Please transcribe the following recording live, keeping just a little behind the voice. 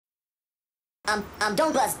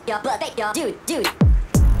Don't bust your butt, fake your dude.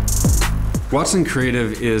 Watson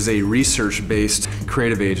Creative is a research-based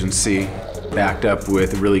creative agency backed up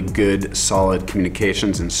with really good, solid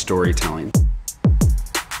communications and storytelling.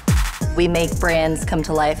 We make brands come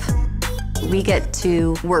to life. We get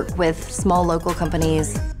to work with small local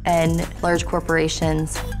companies and large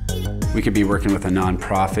corporations. We could be working with a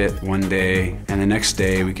nonprofit one day, and the next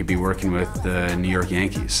day we could be working with the New York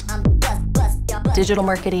Yankees. Digital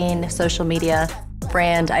marketing, social media,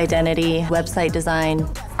 brand identity, website design.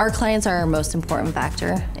 Our clients are our most important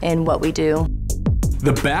factor in what we do.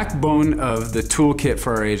 The backbone of the toolkit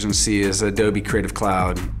for our agency is Adobe Creative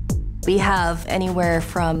Cloud. We have anywhere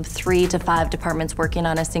from 3 to 5 departments working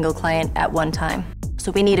on a single client at one time.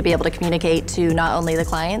 So we need to be able to communicate to not only the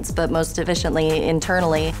clients, but most efficiently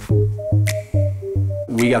internally.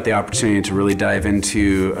 We got the opportunity to really dive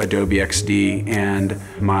into Adobe XD, and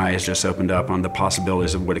my eyes just opened up on the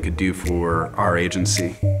possibilities of what it could do for our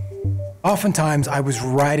agency. Oftentimes, I was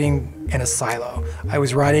writing in a silo. I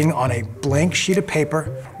was writing on a blank sheet of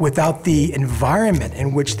paper without the environment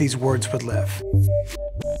in which these words would live.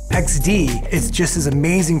 XD is just this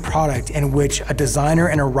amazing product in which a designer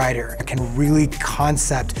and a writer can really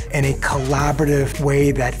concept in a collaborative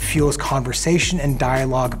way that fuels conversation and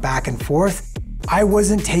dialogue back and forth. I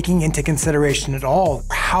wasn't taking into consideration at all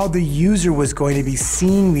how the user was going to be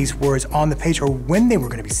seeing these words on the page or when they were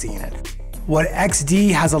going to be seeing it. What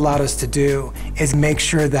XD has allowed us to do is make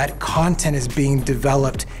sure that content is being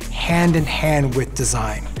developed hand in hand with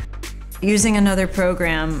design. Using another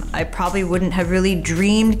program, I probably wouldn't have really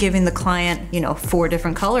dreamed giving the client, 4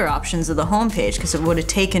 different color options of the homepage because it would have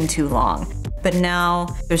taken too long. But now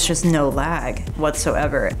there's just no lag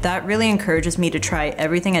whatsoever. That really encourages me to try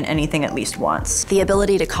everything and anything at least once. The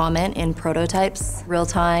ability to comment in prototypes real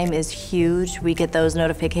time is huge. We get those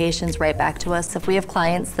notifications right back to us. If we have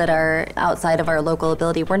clients that are outside of our local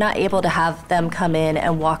ability, we're not able to have them come in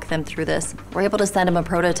and walk them through this. We're able to send them a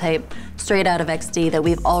prototype straight out of XD that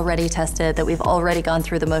we've already tested, that we've already gone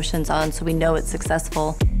through the motions on, so we know it's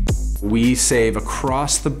successful. We save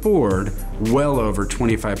across the board well over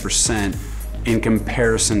 25% in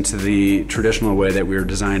comparison to the traditional way that we were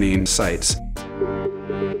designing sites.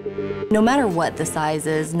 No matter what the size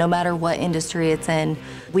is, no matter what industry it's in,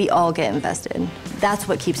 we all get invested. That's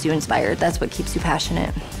what keeps you inspired. That's what keeps you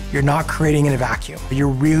passionate. You're not creating in a vacuum. You're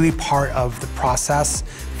really part of the process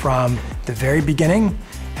from the very beginning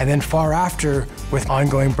and then far after with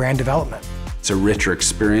ongoing brand development. It's a richer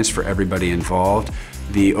experience for everybody involved.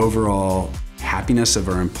 The overall happiness of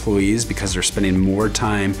our employees, because they're spending more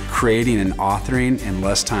time creating and authoring and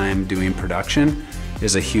less time doing production,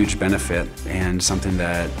 is a huge benefit and something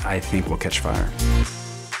that I think will catch fire.